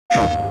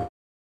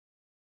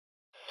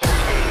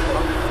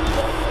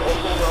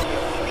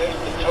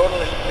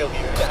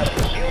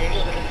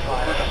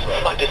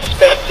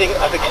Dispensing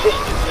of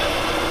existence.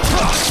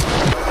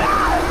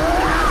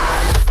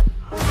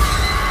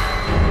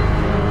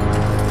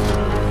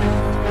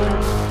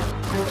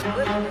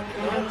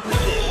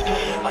 Resist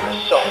an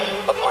assault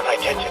upon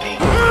identity.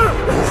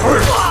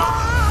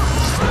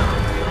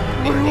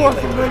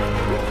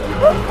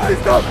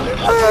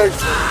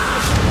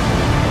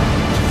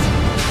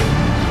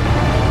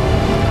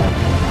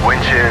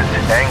 Winches,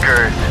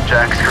 anchors,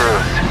 jack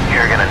screws.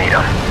 You're gonna need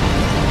them.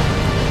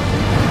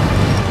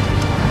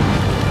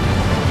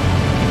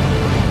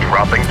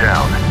 Dropping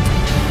down.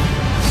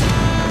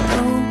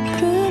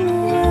 Open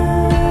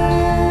wide,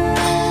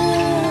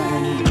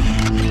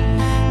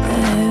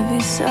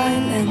 heavy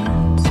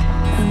silence,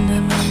 and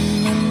then on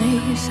my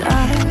knees I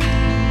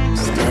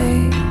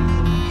stay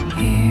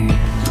here.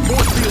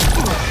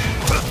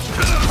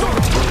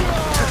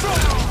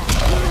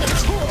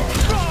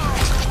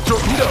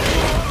 Torpedo!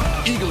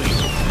 Eagly!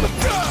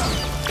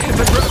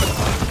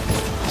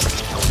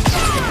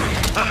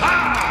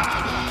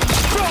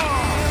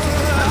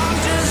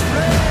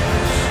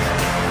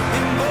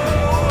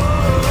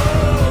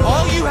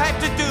 All you had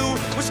to do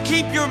was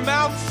keep your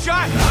mouth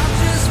shut!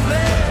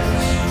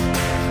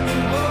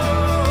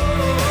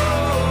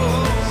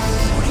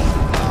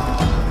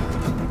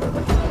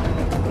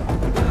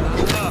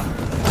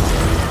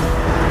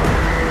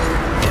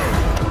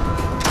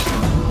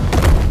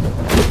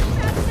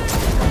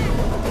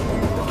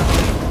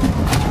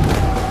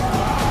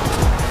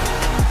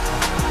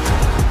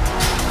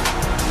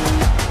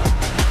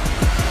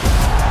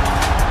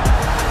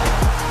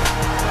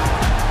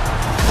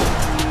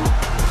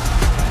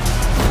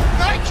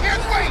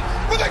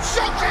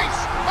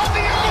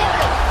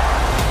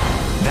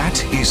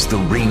 The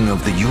ring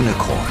of the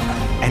unicorn,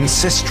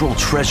 ancestral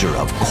treasure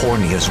of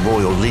Cornea's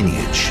royal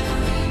lineage.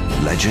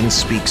 Legend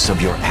speaks of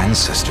your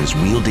ancestors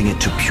wielding it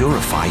to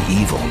purify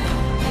evil.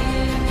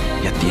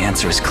 Yet the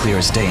answer is clear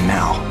as day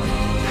now.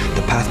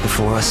 The path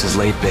before us is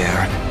laid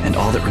bare, and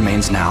all that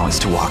remains now is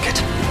to walk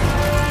it.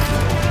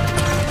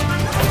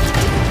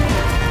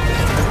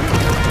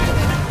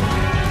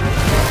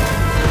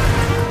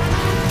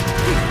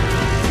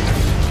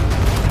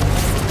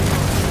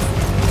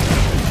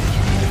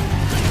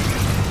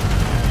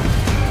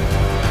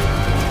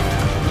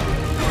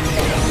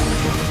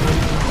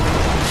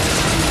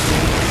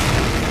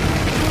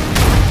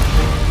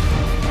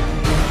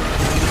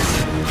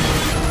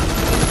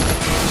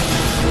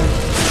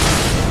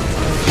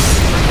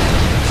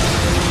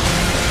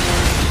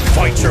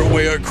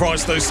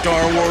 Across the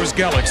Star Wars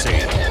galaxy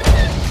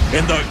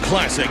in the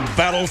classic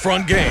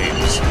Battlefront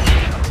games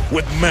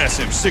with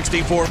massive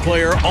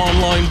 64-player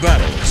online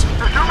battles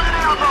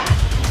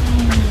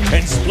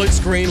and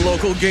split-screen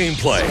local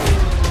gameplay.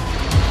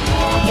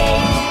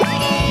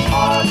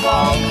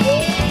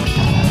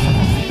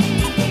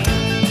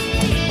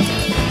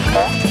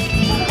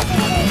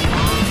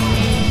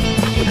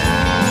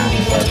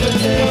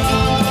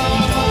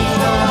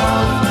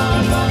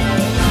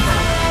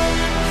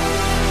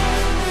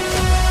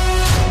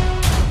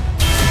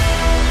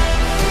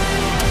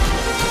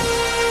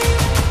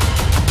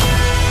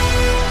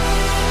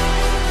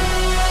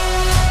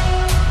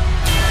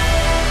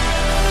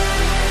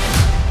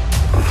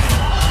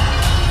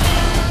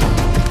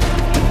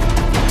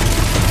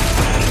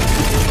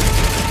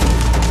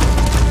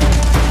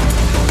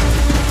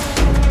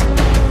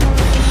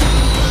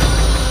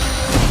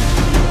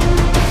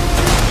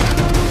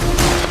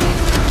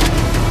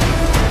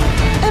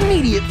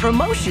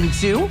 Promotion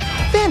to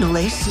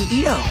Vandalay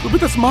CEO.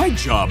 But that's my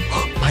job.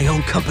 My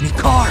own company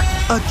car.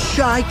 A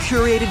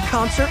chai-curated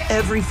concert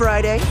every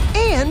Friday.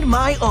 And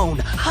my own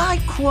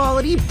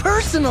high-quality,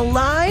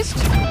 personalized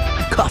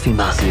coffee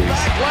mug series.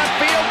 Left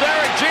field,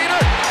 Derek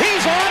Jeter.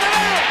 He's on and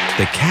out.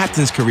 The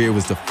captain's career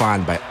was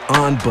defined by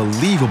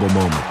unbelievable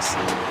moments.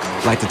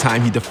 Like the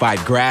time he defied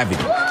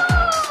gravity.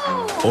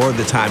 Or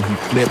the time he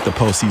flipped the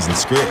postseason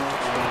script.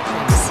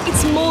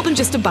 It's more than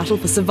just a battle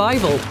for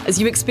survival. As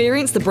you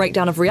experience the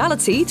breakdown of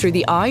reality through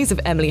the eyes of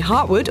Emily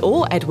Hartwood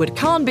or Edward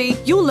Carnby,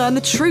 you'll learn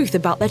the truth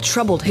about their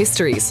troubled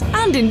histories.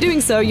 And in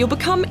doing so, you'll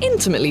become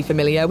intimately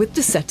familiar with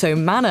Deseto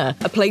Manor,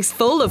 a place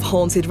full of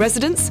haunted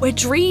residents where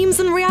dreams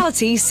and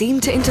reality seem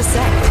to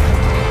intersect.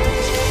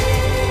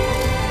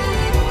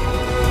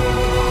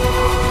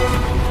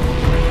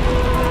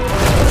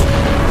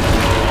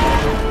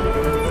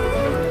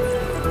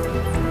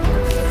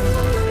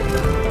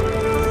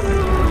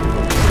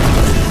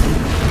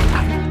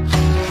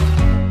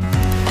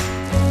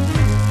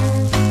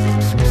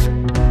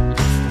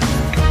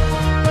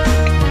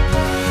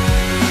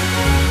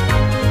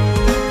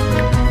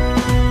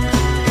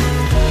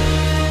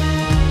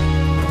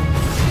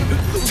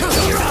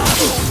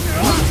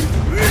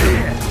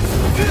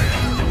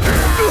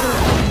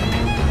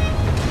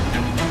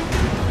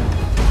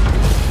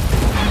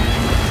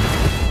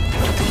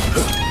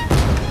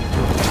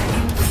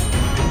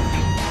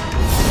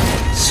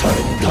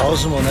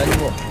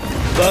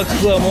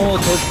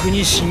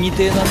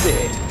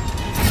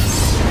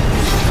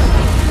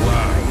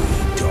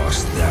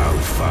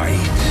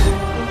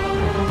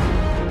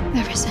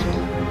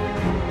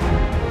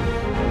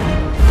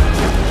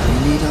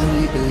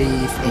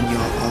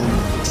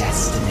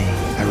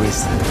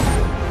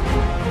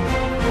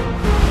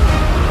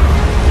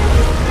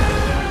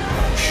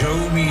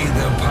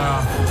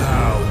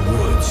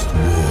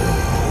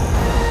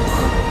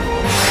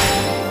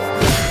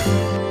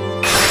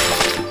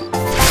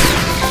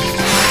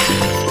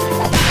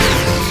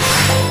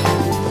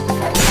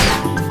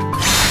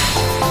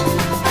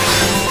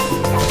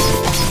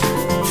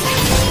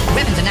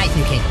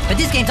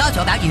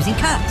 not using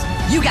cards.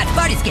 You got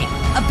Fart Escape,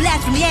 a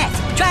blast from the ass.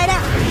 Try it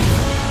out.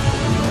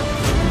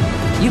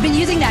 You've been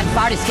using that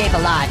Fart Escape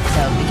a lot,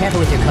 so be careful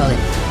with your colon.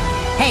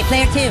 Hey,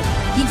 player 2,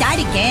 he died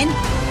again?